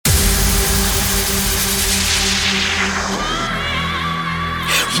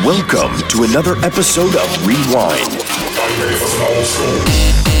Welcome to another episode of Rewind.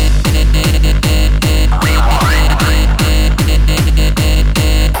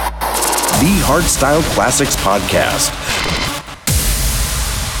 The Hardstyle Classics Podcast.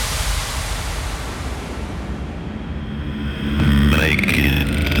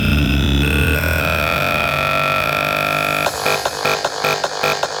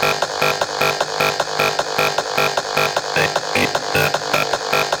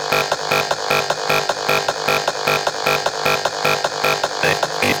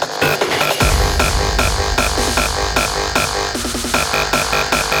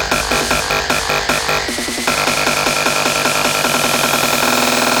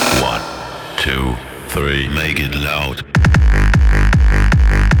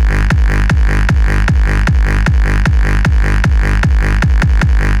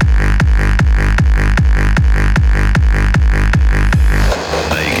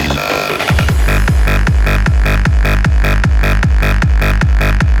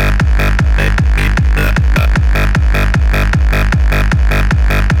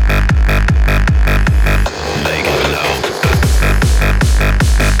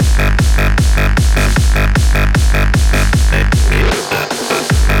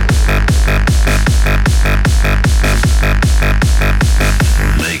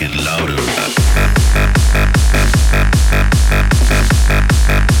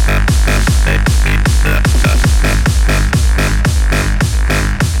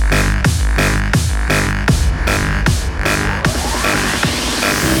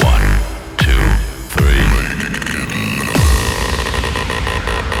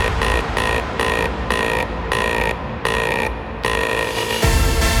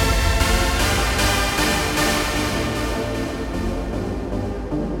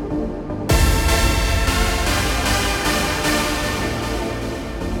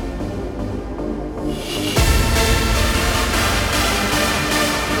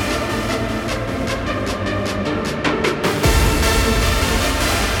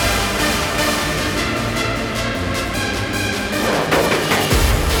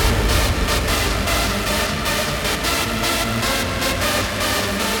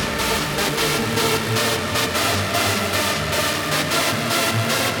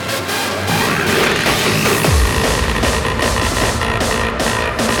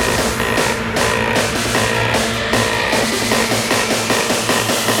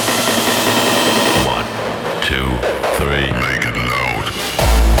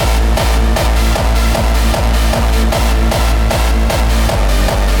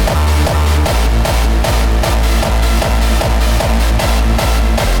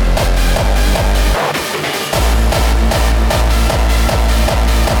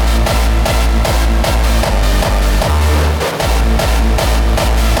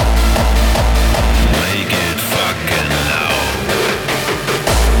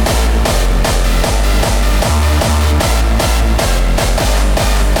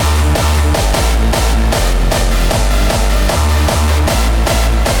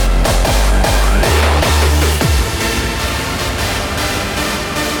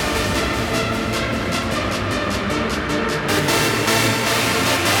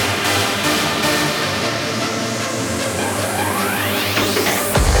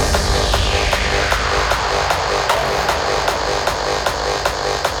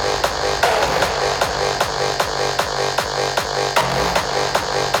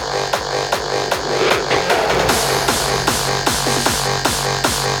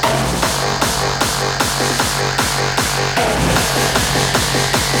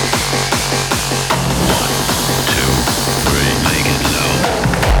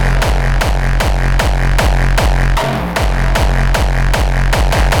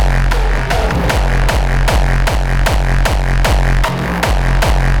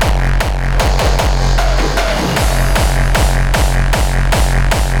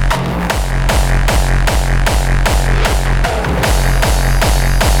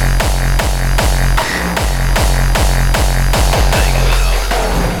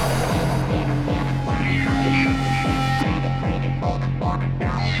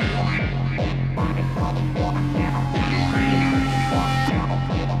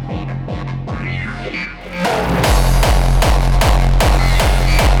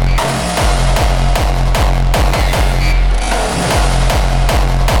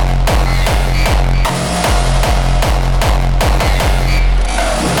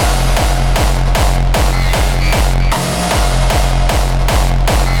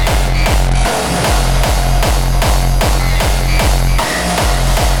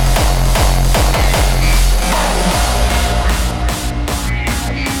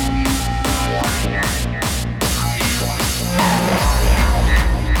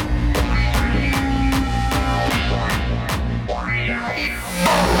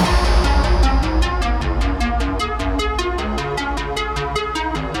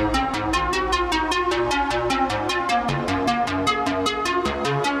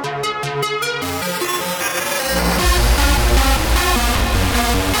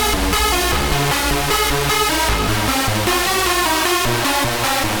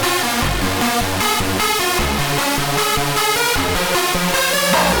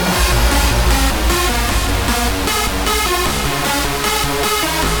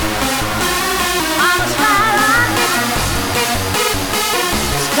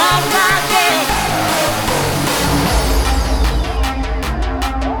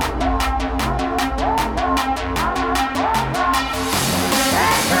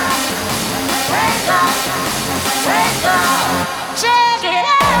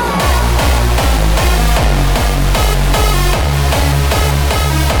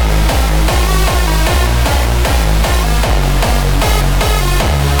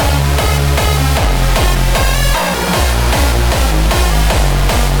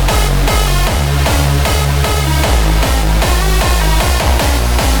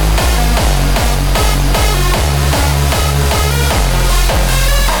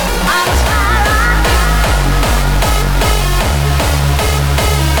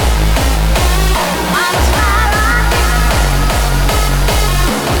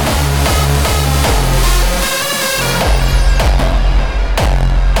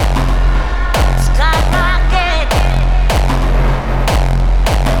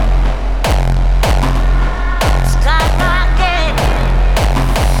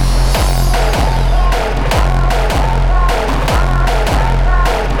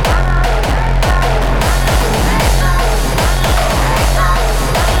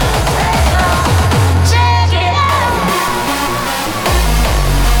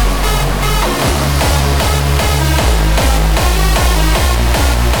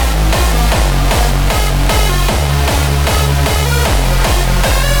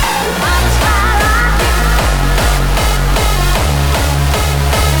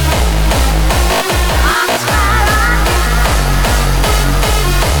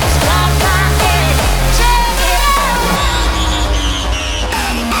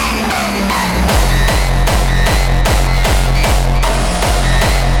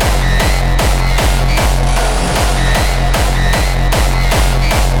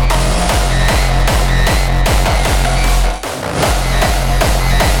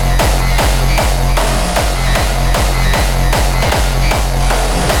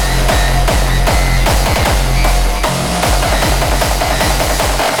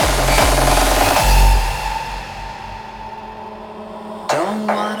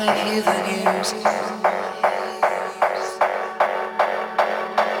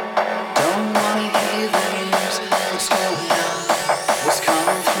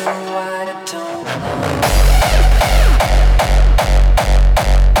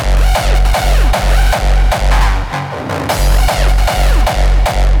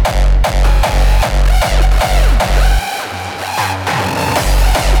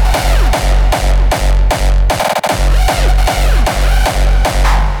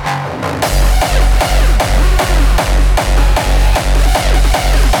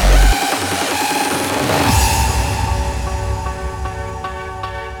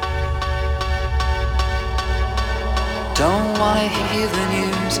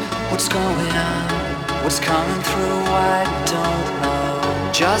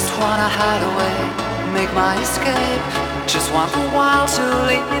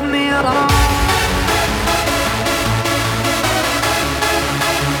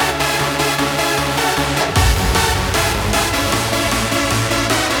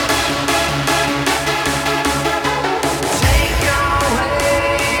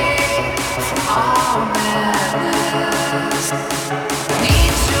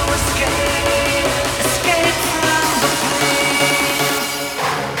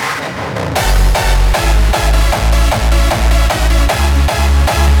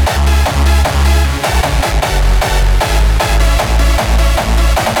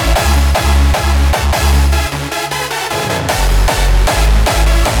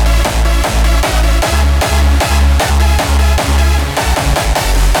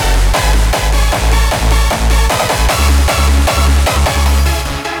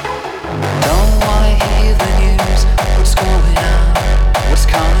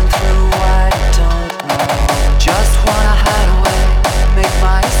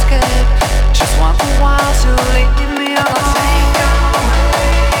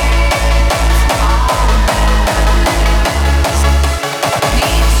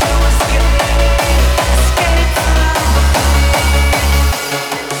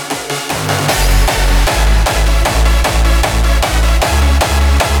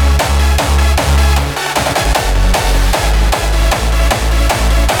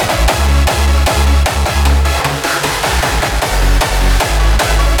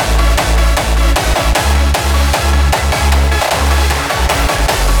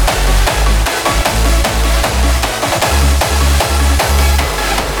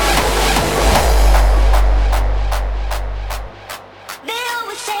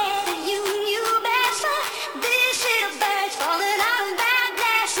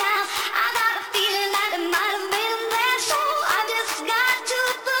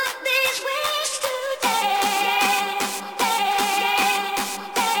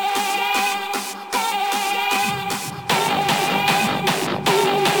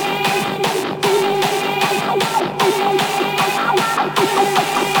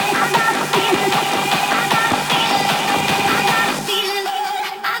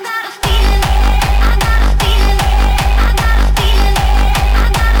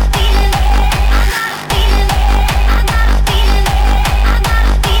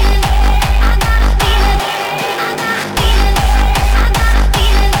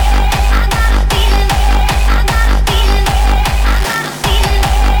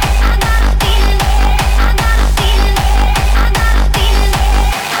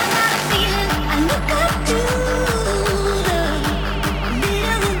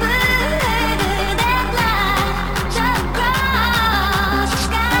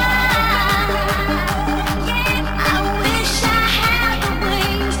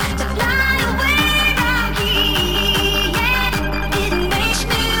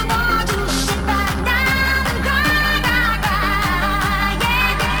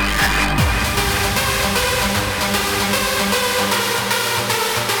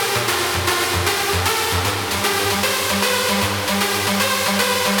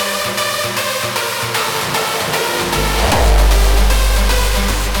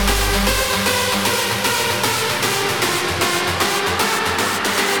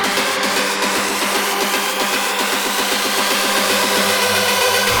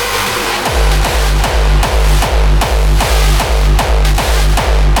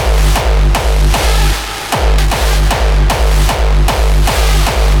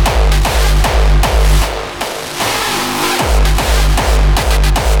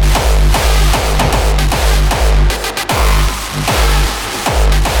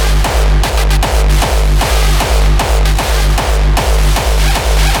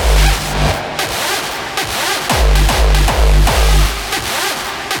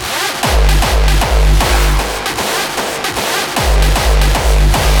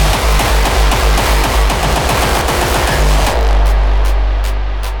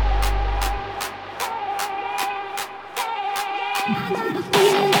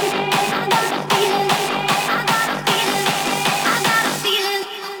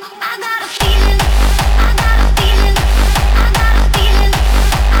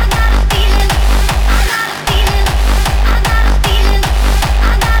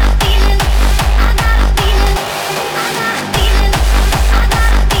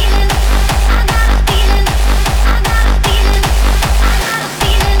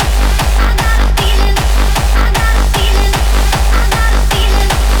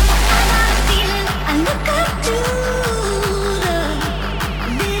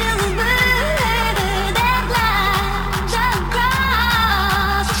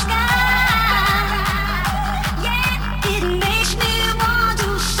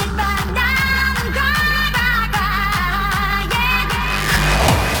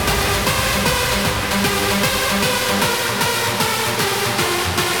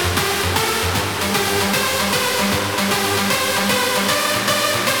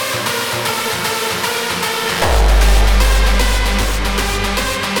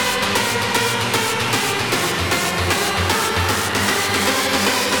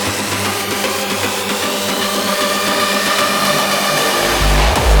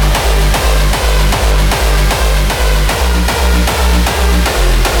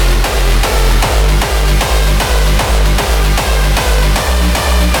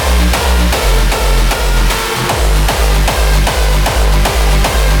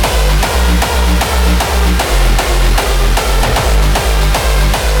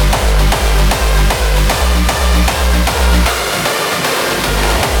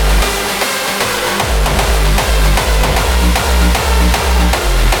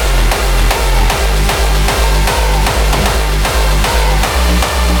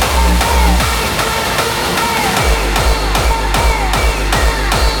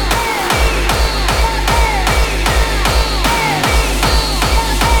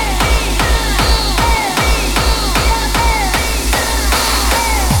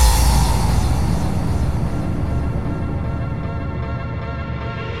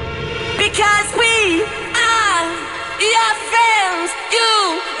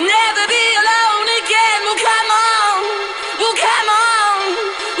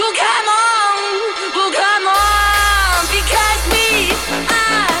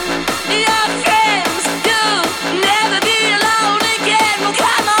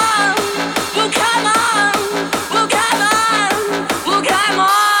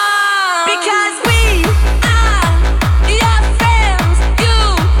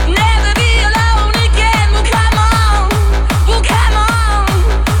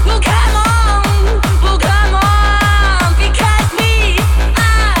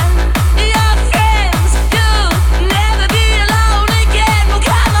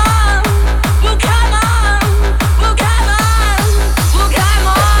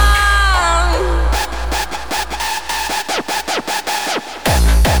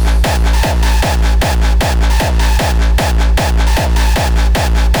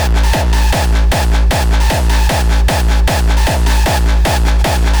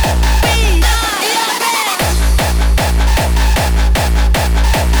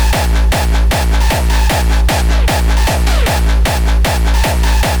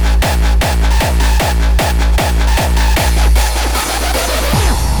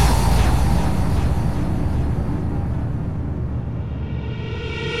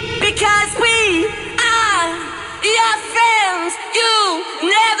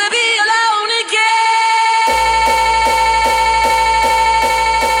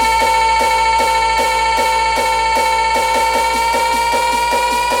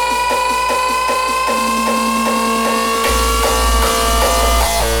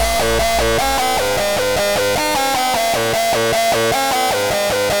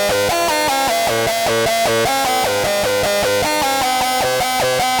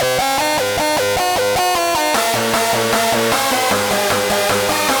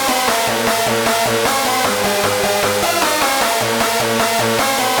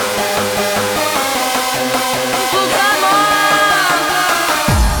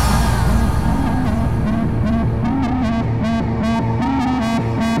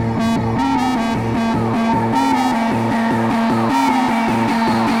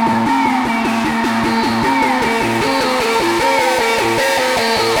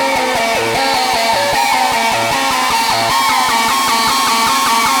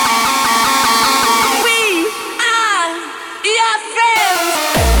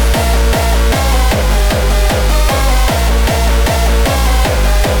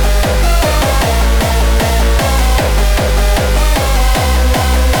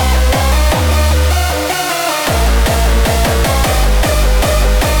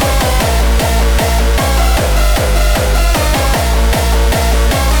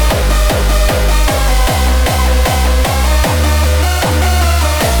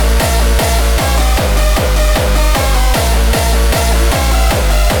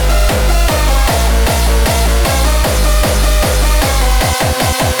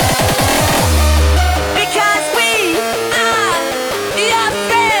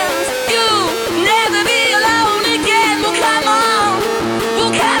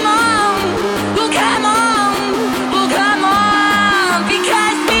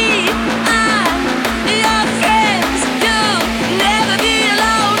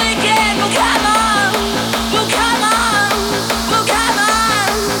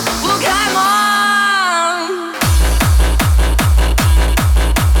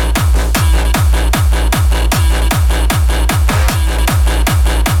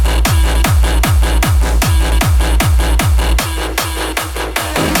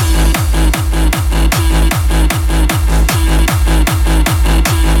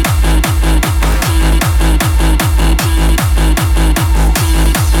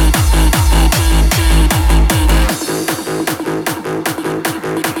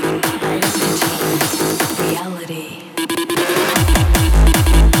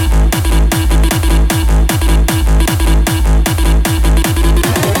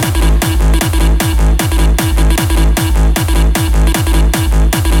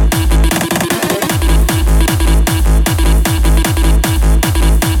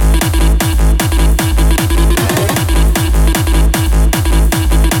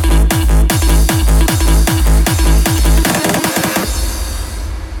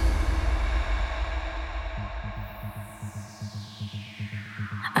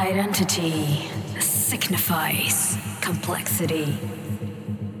 Identity signifies complexity.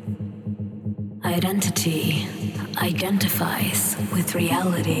 Identity identifies with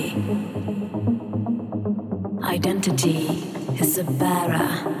reality. Identity is the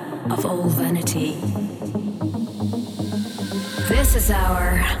bearer of all vanity. This is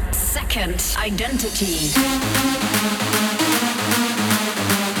our second identity.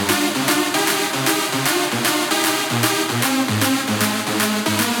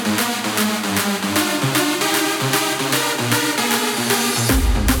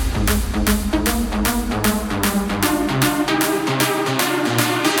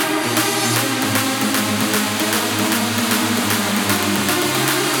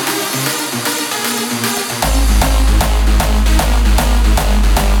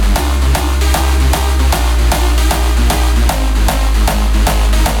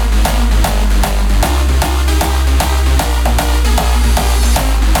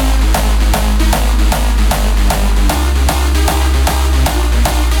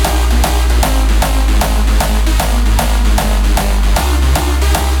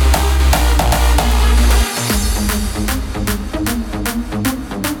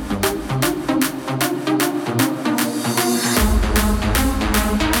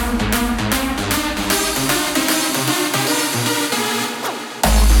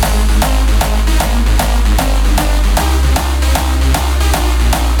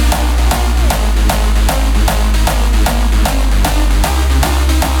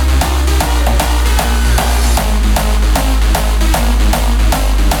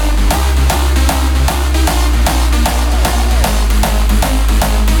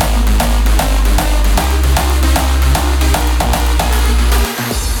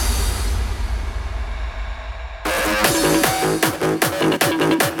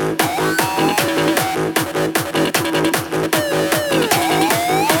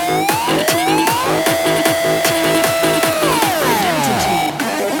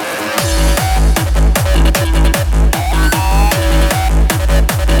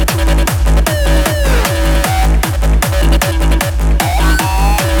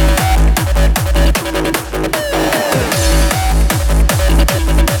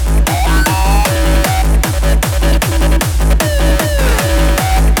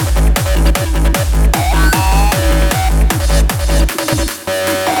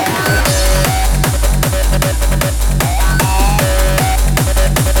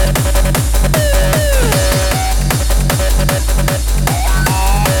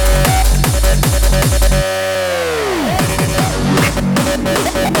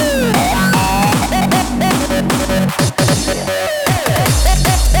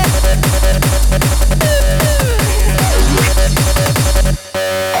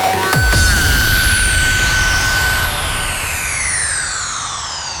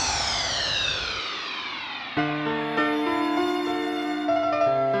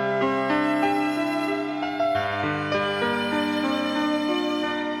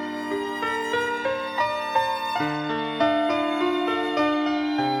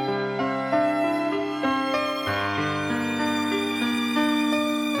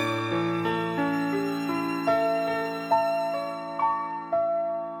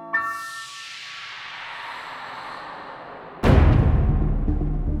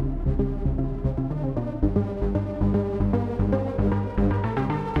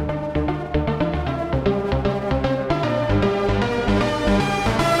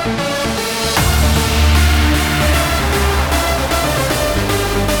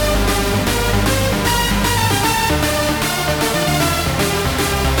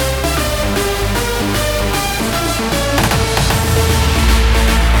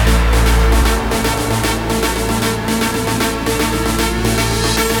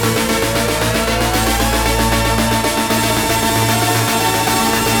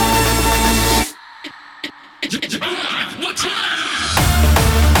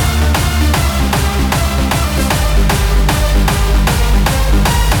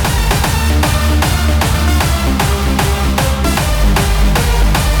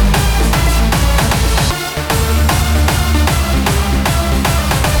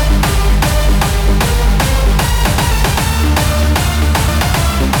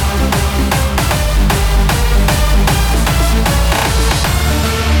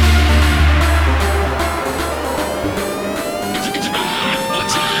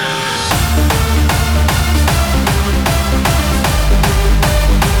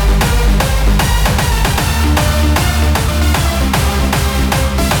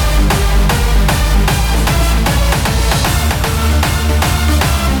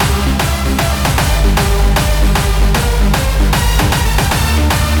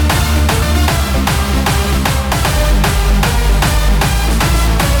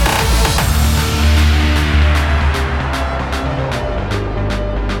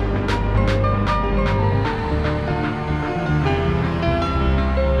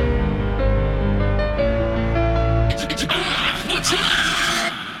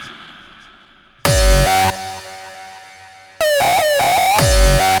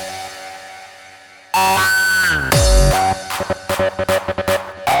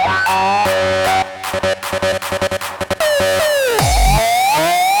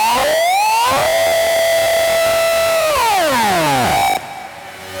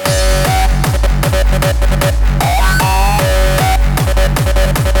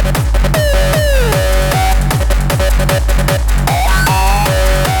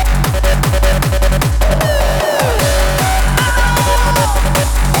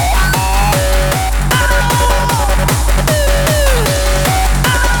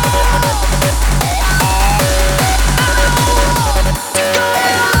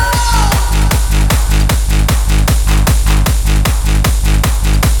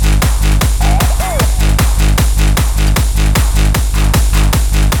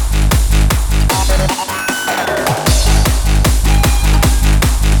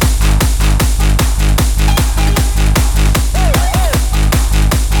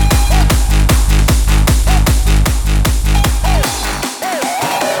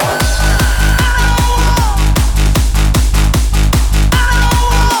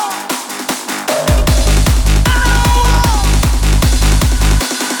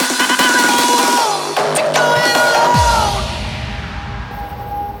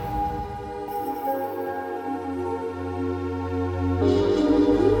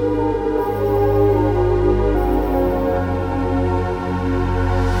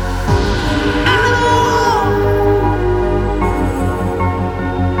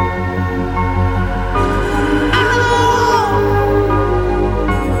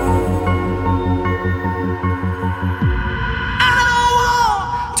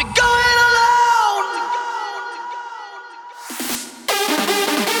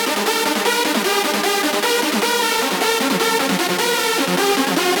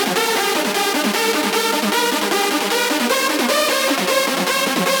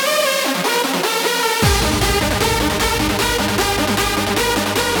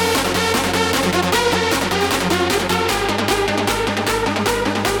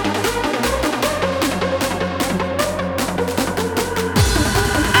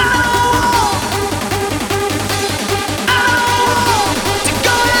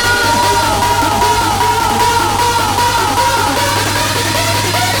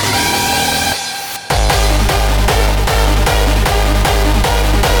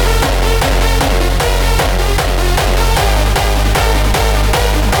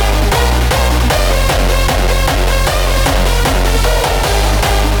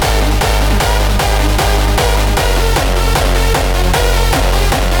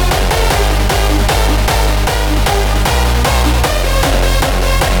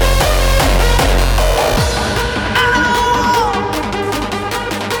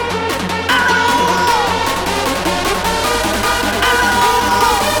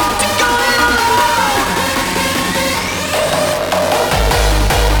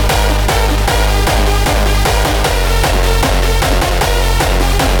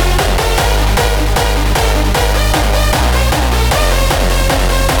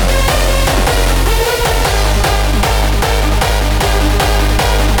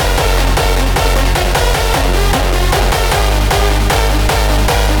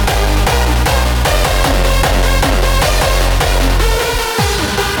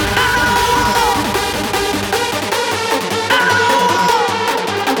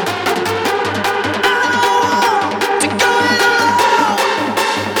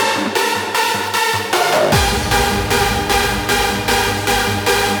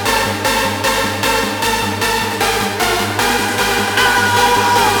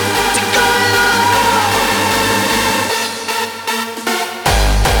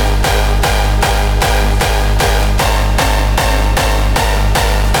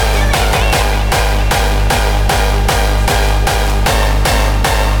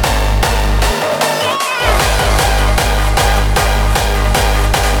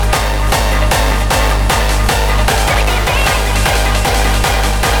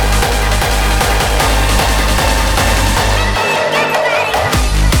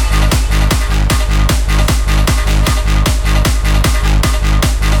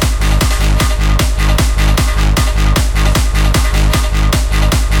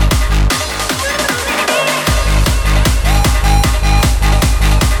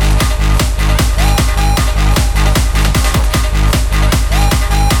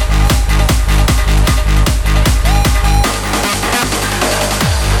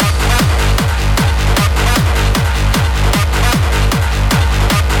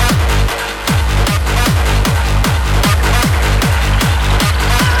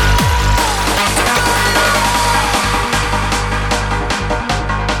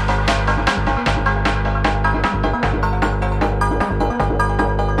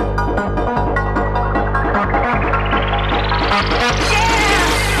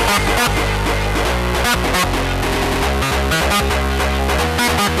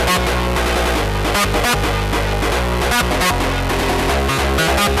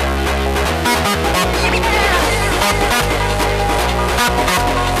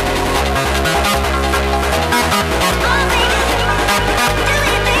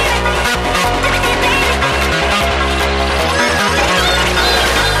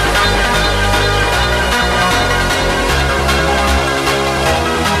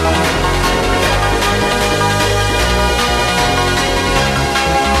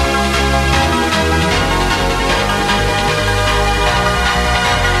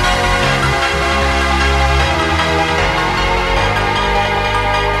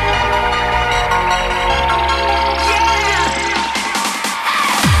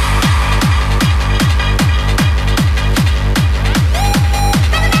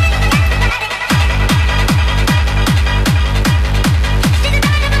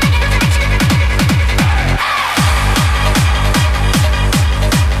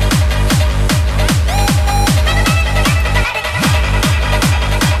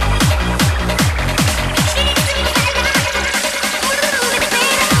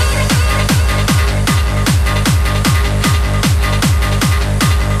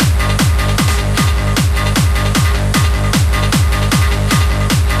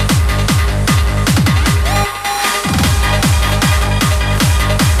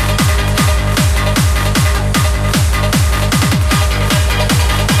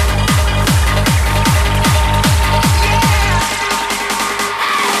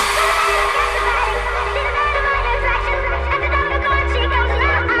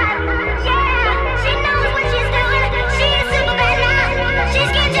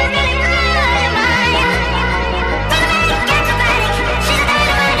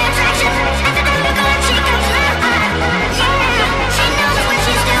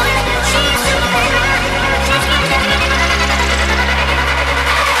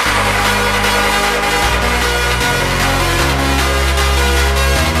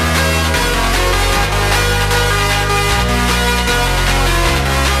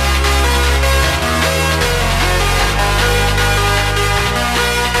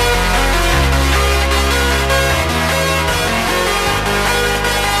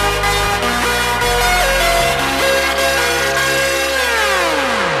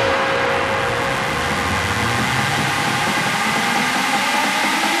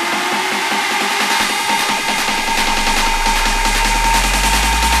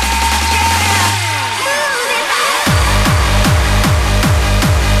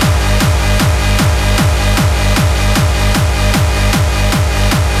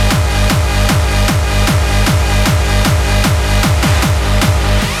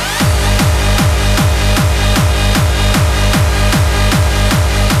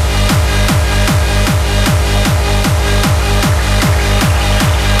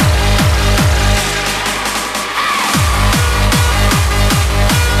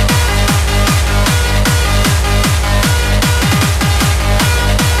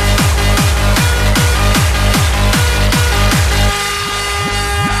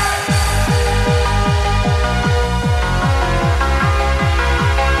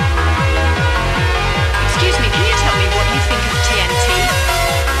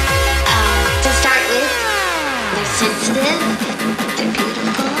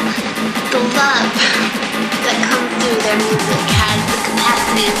 their music has the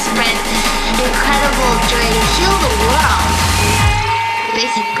capacity to spread incredible joy to heal the world,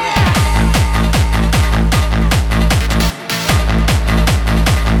 basically.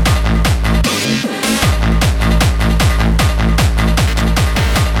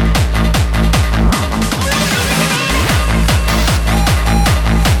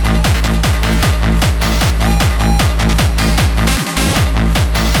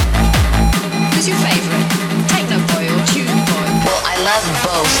 Who's your favorite? Techno boy or tune boy? Well, I love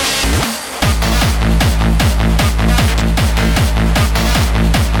both.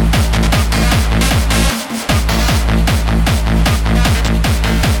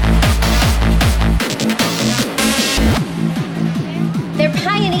 They're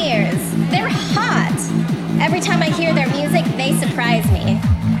pioneers. They're hot. Every time I hear their music, they surprise me.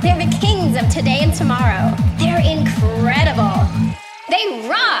 They're the kings of today and tomorrow. They're incredible. They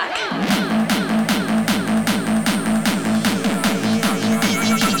rock.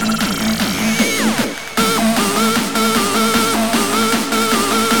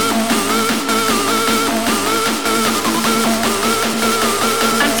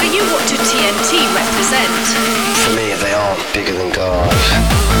 And for you, what do TNT represent? For me, they aren't bigger than God.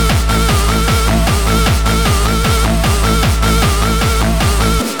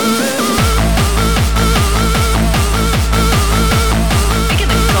 Bigger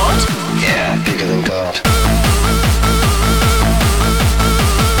than God? Yeah, bigger than God.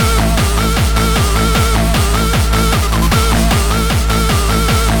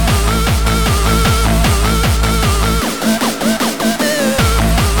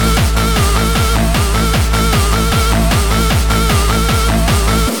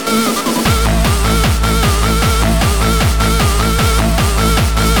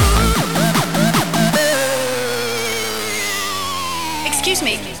 Excuse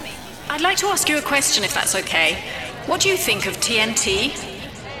me. I'd like to ask you a question if that's okay. What do you think of TNT?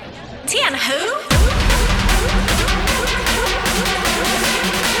 TN who?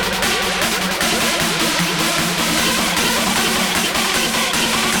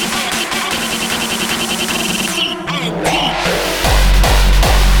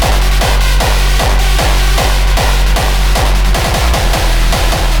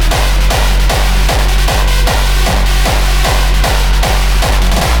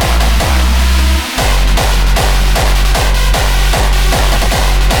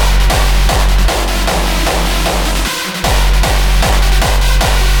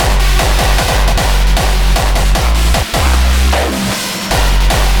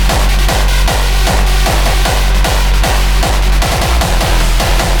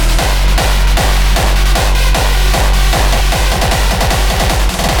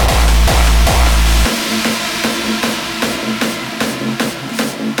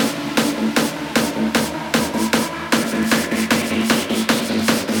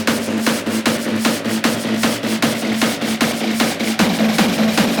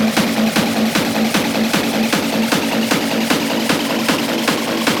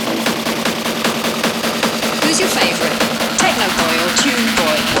 Who's your favorite? Techno boy or tune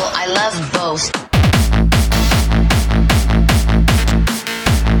boy? Well, I love both.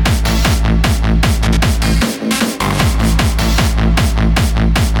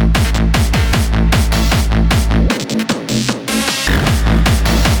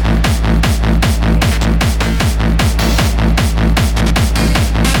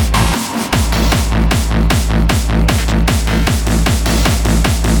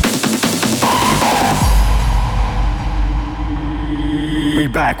 We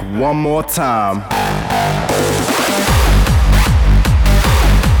back one more time.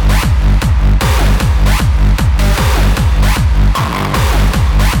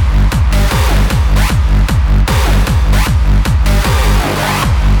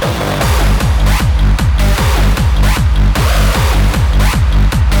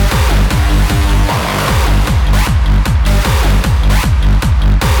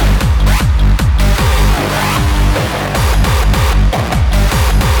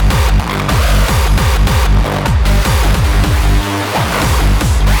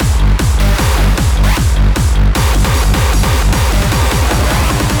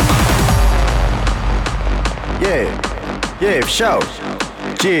 Yeah, for sure.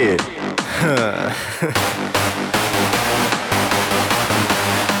 Yeah.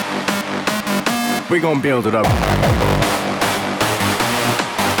 We gonna build it up.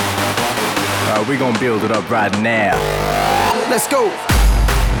 We gonna build it up right now. Let's go.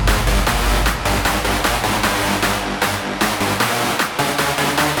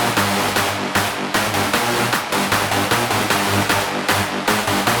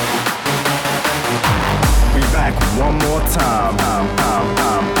 one more time.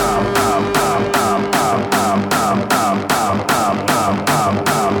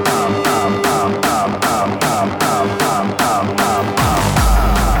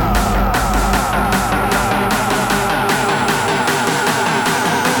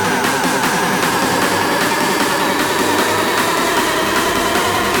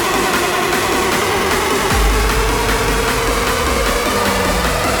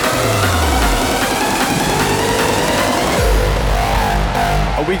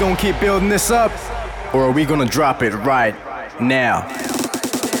 Are we gonna keep building this up, or are we gonna drop it right now?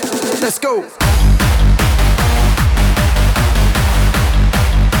 Let's go!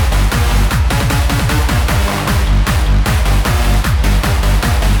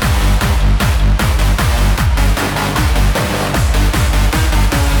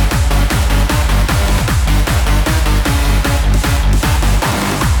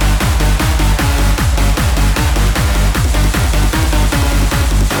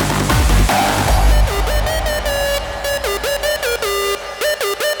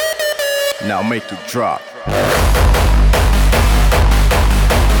 Now make it drop.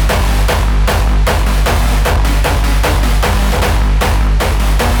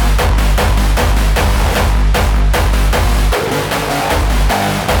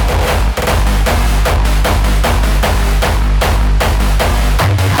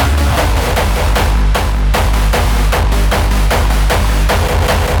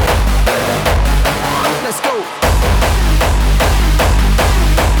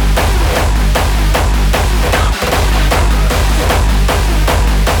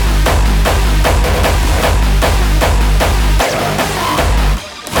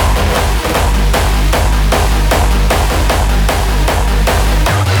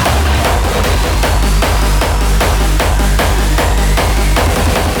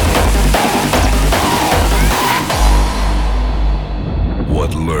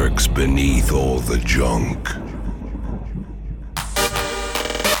 Beneath all the junk.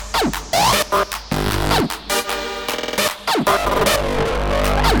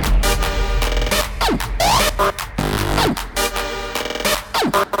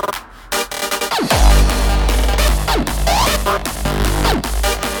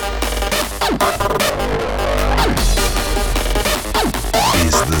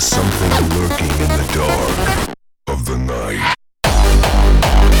 Is there something lurking in the dark of the night?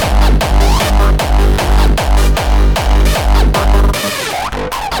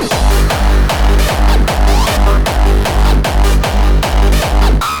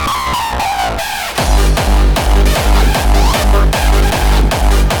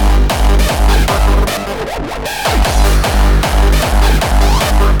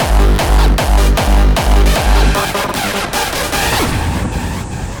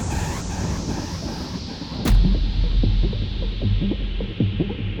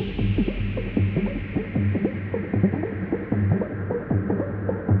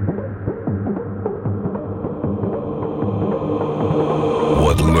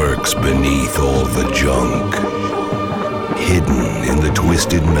 Beneath all the junk, hidden in the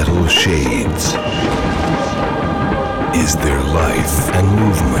twisted metal shades, is there life and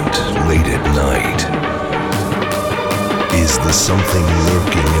movement late at night? Is there something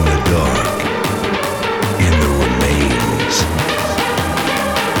lurking in the dark, in the remains?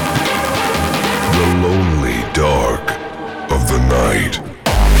 The lonely dark of the night.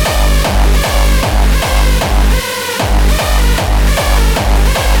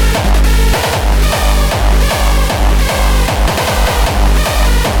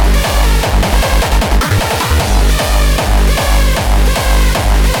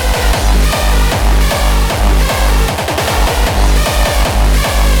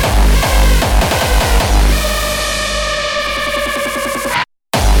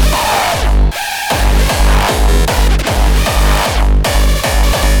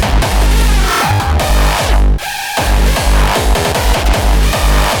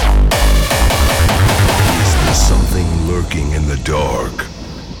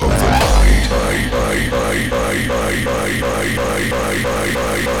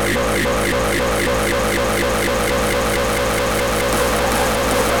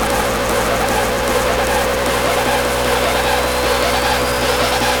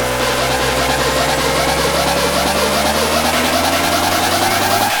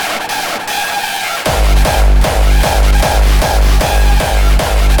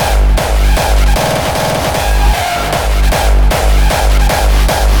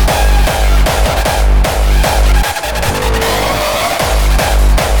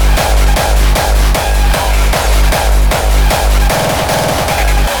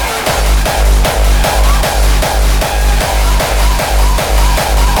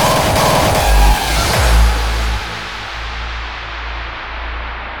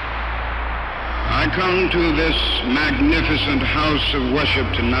 come to this magnificent house of worship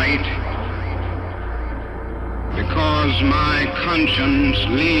tonight because my conscience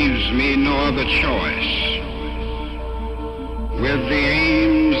leaves me no other choice. With the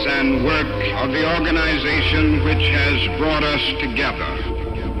aims and work of the organization which has brought us together,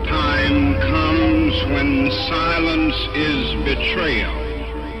 time comes when silence is betrayal.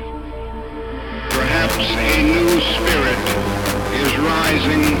 Perhaps a new spirit is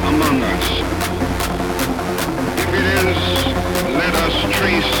rising among us. If it is, let us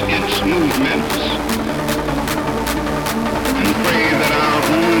trace its movements and pray that our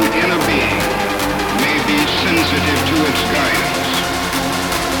own inner being may be sensitive to its guidance.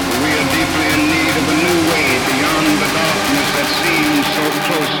 We are deeply in need of a new way beyond the darkness that seems so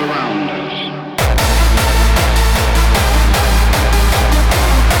close around us.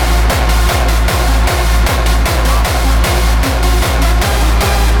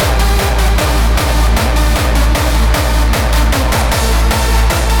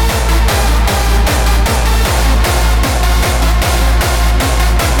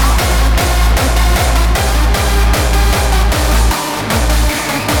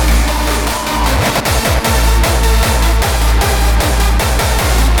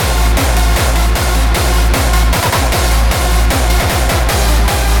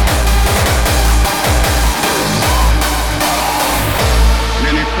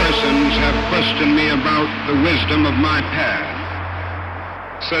 Of my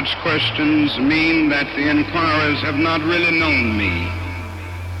path. Such questions mean that the inquirers have not really known me.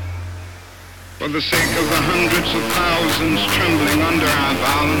 For the sake of the hundreds of thousands trembling under our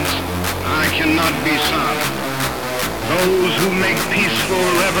violence, I cannot be silent. Those who make peaceful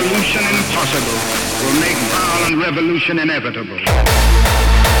revolution impossible will make violent revolution inevitable.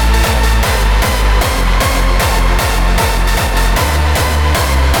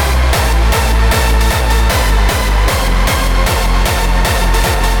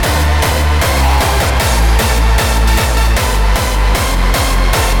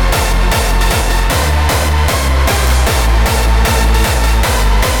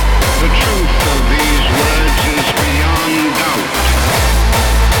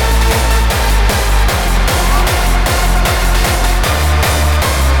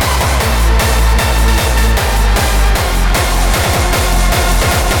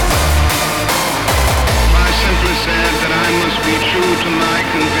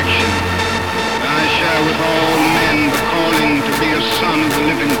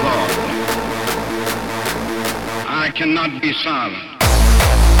 Cannot be silent.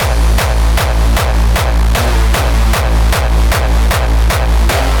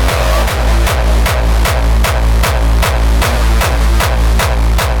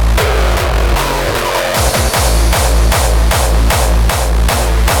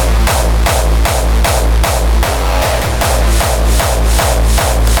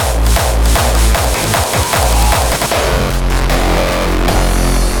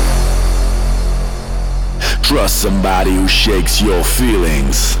 Trust somebody who shakes your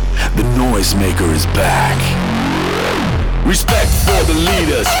feelings. The noisemaker is back. Respect for the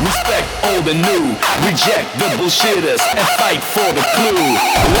leaders, respect old and new. Reject the bullshitters and fight for the clue.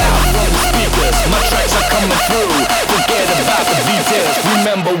 Loud from the speakers, my tracks are coming through. Forget about the details,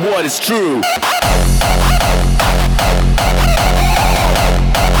 remember what is true.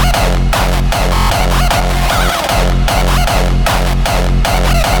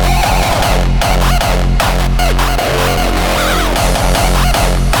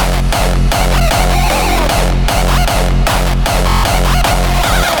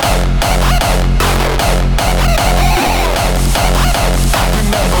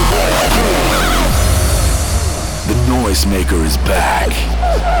 Noisemaker is back.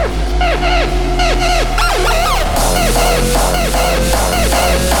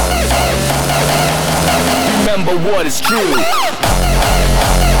 Remember what is true.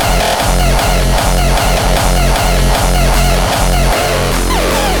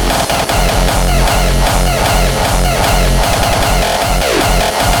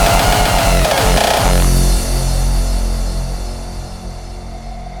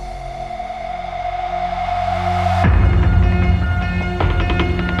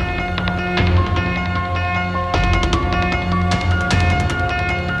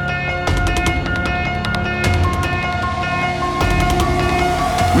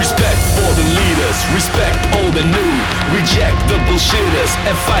 Respect old and new. Reject the bullshitters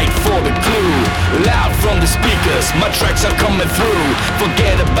and fight for the clue. Loud from the speakers, my tracks are coming through.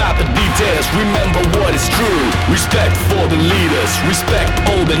 Forget about the details. details, remember what is true. Respect for the leaders, respect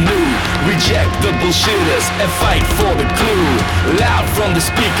old and new. Reject the bullshitters and fight for the clue. Loud from the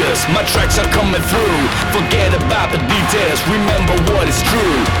speakers, my tracks are coming through. Forget about the details, remember what is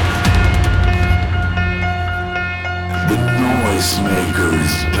true. The noisemaker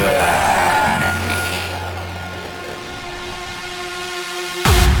is back.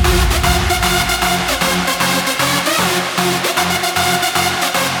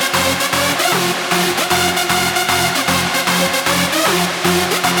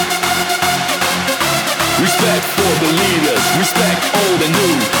 Respect for the leaders, respect old and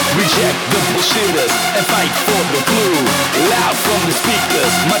new. Reject the bullshitters and fight for the clue. Loud from the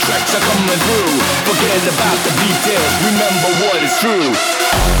speakers, my tracks are coming through. Forget about the details, remember what is true.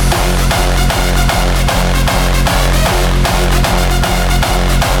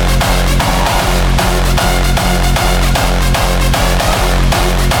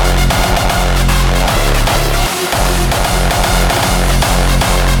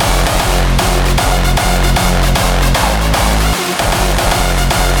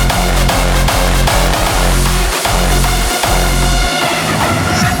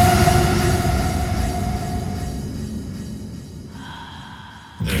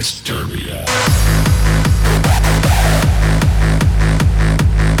 Disturbia.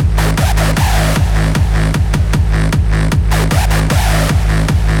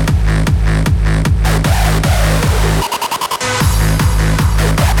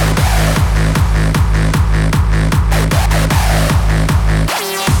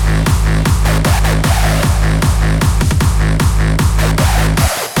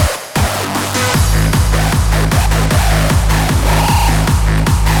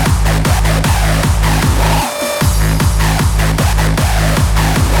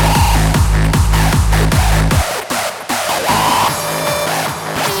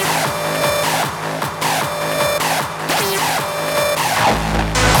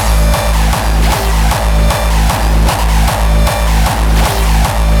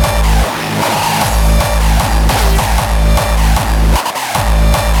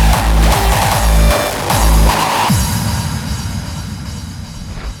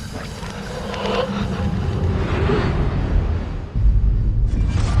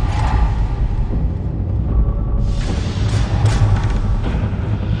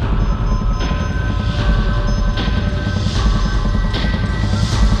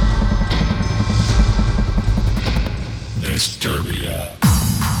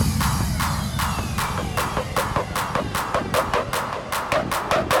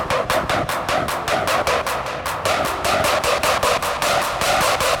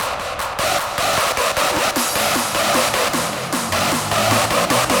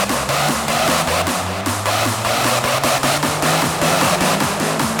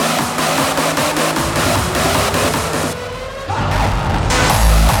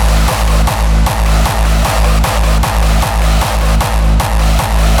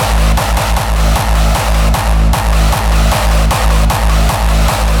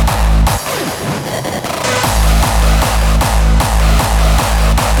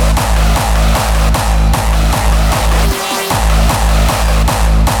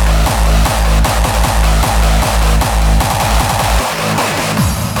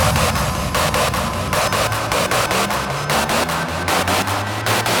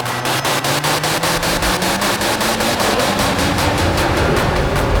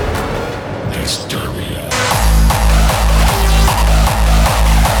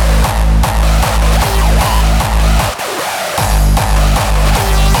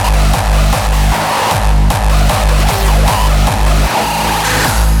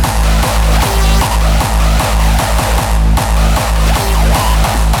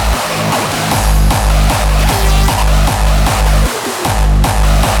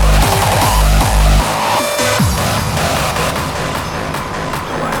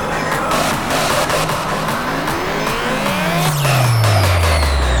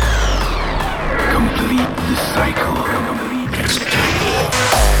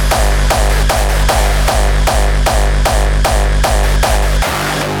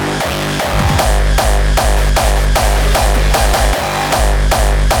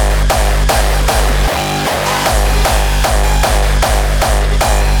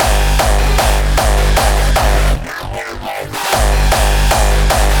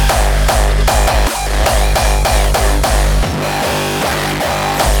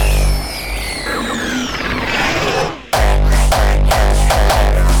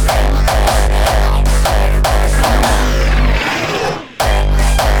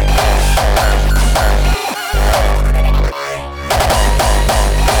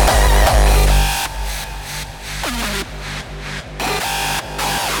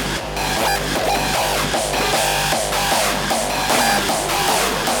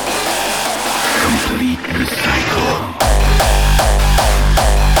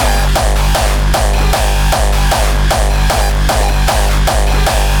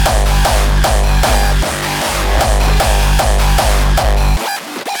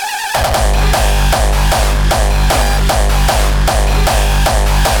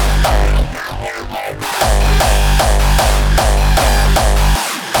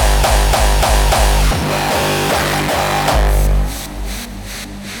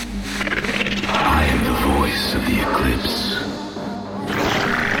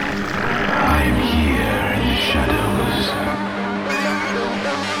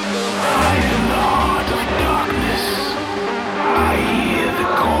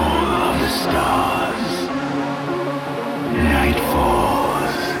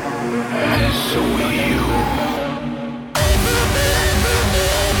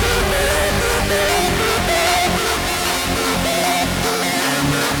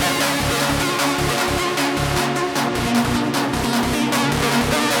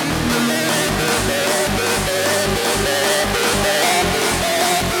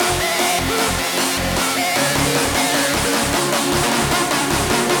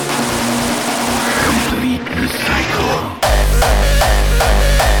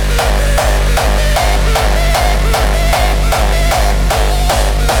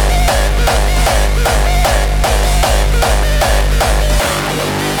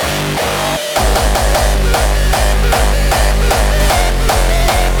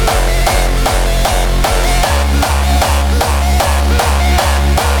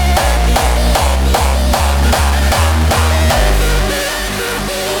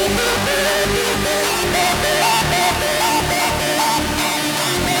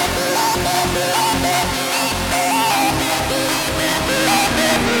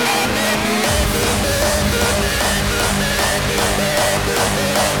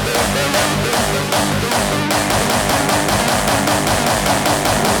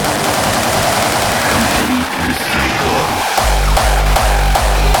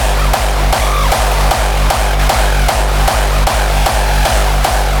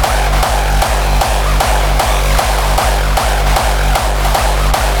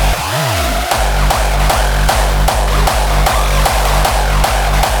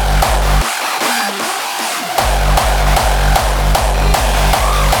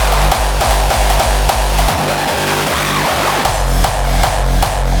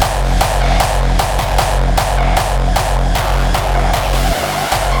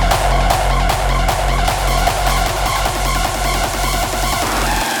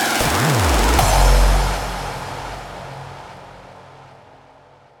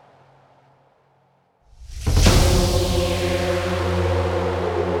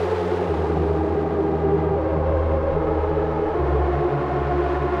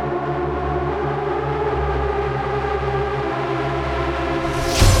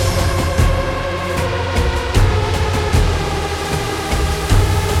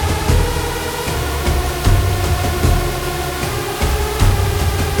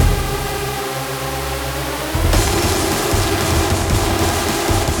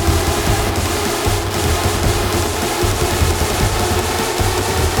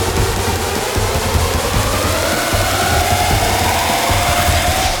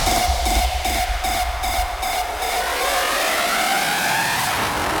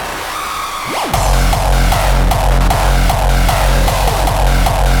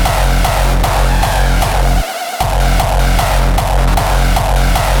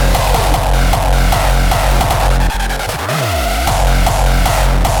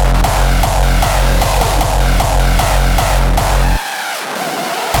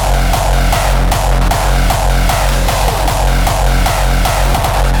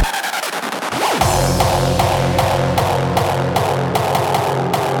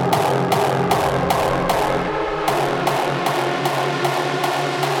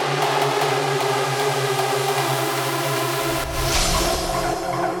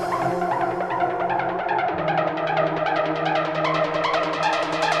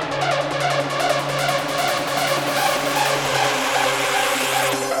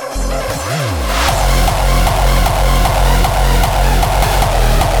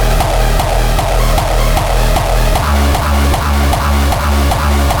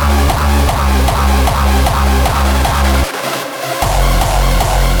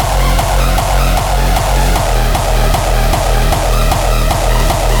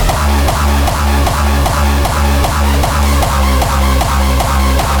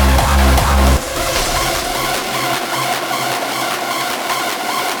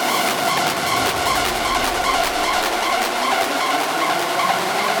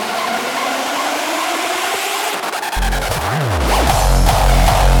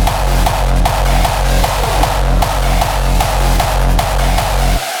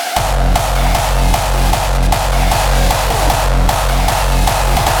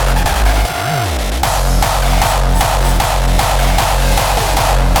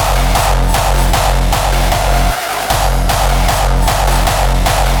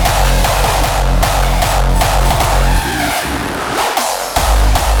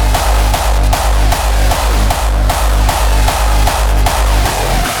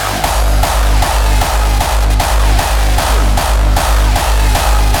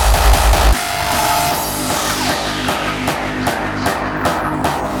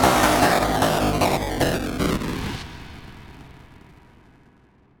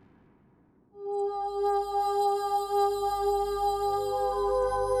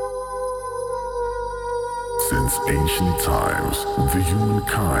 Since ancient times, the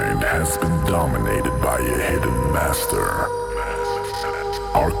humankind has been dominated by a hidden master.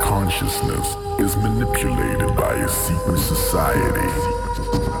 Our consciousness is manipulated by a secret society.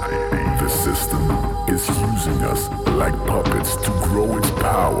 The system is using us like puppets to grow its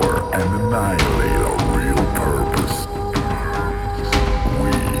power and annihilate our real purpose.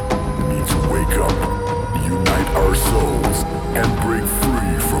 We need to wake up, unite our souls, and break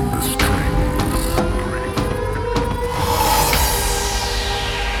free from the strings.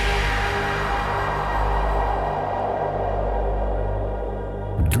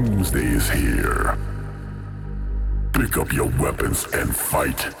 Doomsday is here. Pick up your weapons and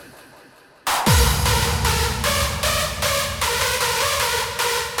fight.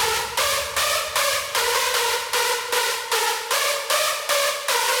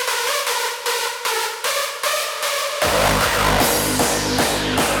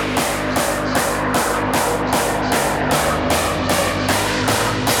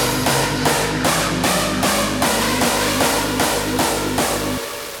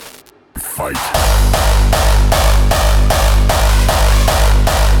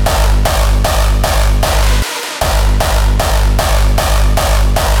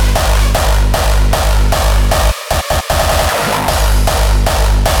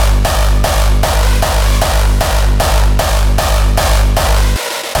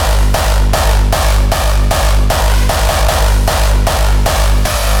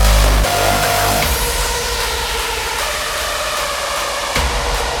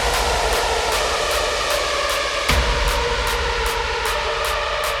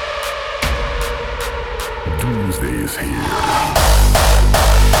 Doomsday is here.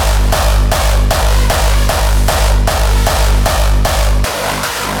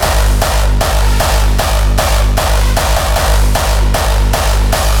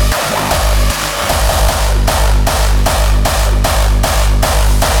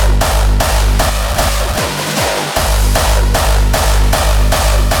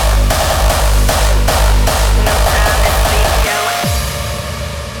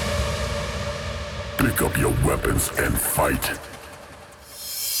 Pick up your weapons and fight.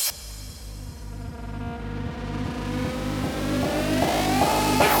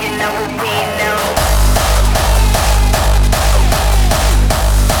 If you know what we know.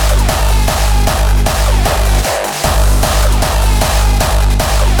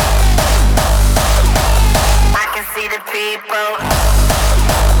 I can see the people.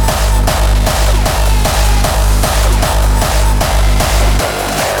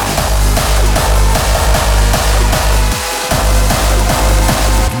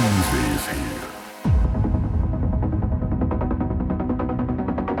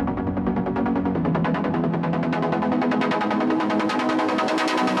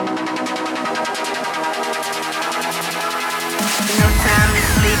 No time to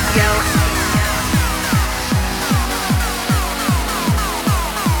sleep, yo.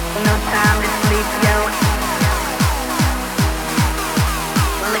 No time to sleep, yo.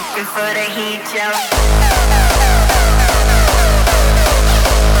 Looking for the heat, yo.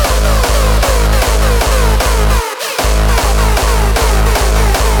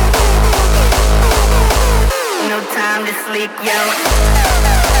 No time to sleep, yo.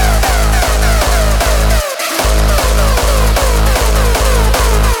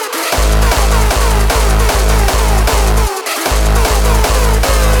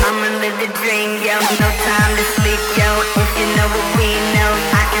 The dream, yo, no time to sleep, yo. If you know what we know,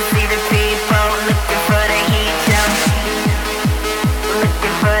 I can see the people looking for the heat, yo.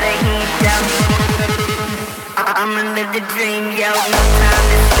 Looking for the heat, yo. I'ma live the dream, yo. No time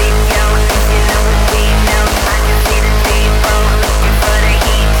to sleep, yo. If you know what we know, I can see the people looking for the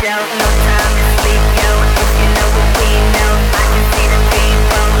heat, yo. No time to sleep, yo. If you know what we know, I can see the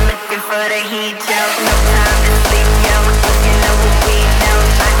people looking for the heat, yo. No time to sleep, yo. If you know what we know,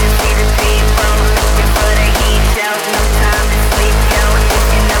 I can see the people looking for the heat, yo. No time to sleep, yo. If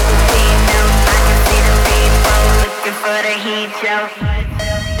you know what we know, I can see the people looking for the heat, yo.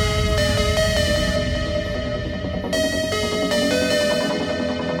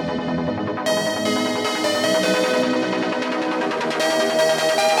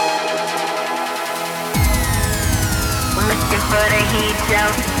 Looking for the heat, yo.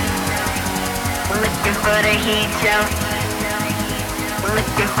 Looking for the heat, yo.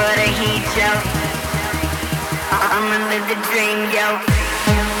 Looking for the heat, yo. I'ma live the dream, yo.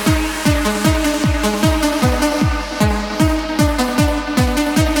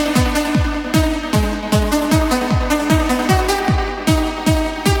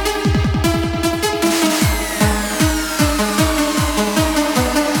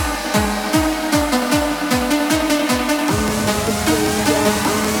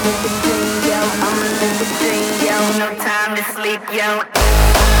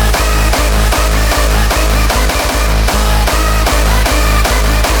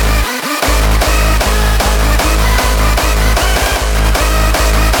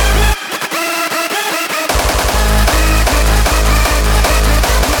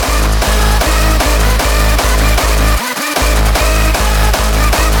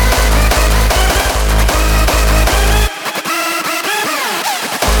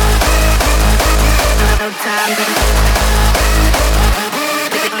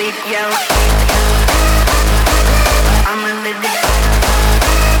 yo. I'ma live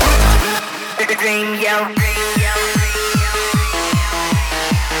the dream, yo.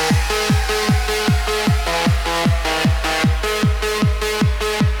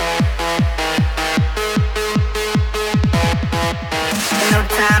 No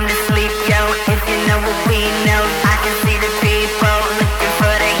time to sleep, yo. If you know what we know, I can see the people looking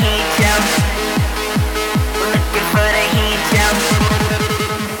for the heat, yo. Looking for the heat, yo.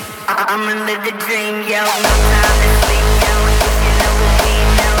 I'ma live the dream, yo. No time to sleep, yo. If you know what we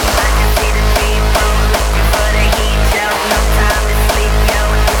know, I can see the people looking for the heat, yo. No time to sleep, yo.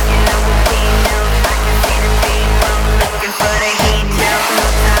 If you know what we know, I can see the people looking for the heat, yo. No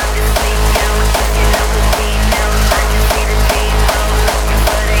time to sleep, yo. If you know what we know, I can see the people looking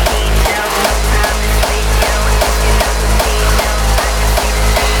for the heat, yo. No time to sleep, yo. If you know what we know, I can see the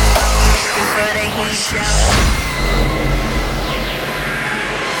people looking for the heat, yo.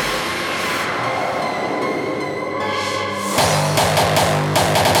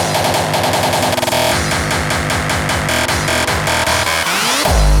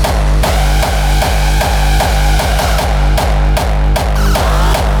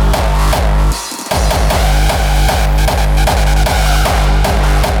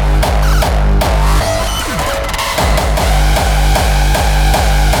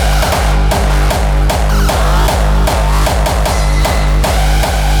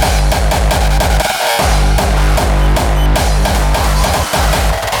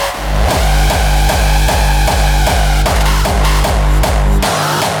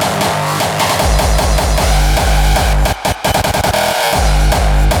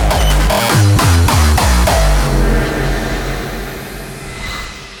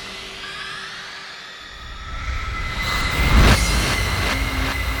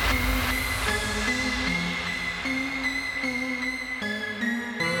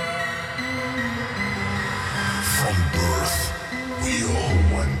 From birth, we all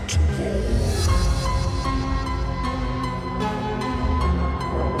went to war.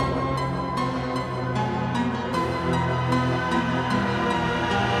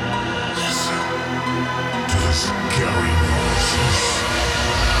 Listen to the scary noises.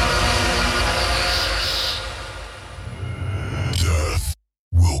 Death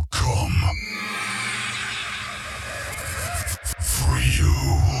will come for you.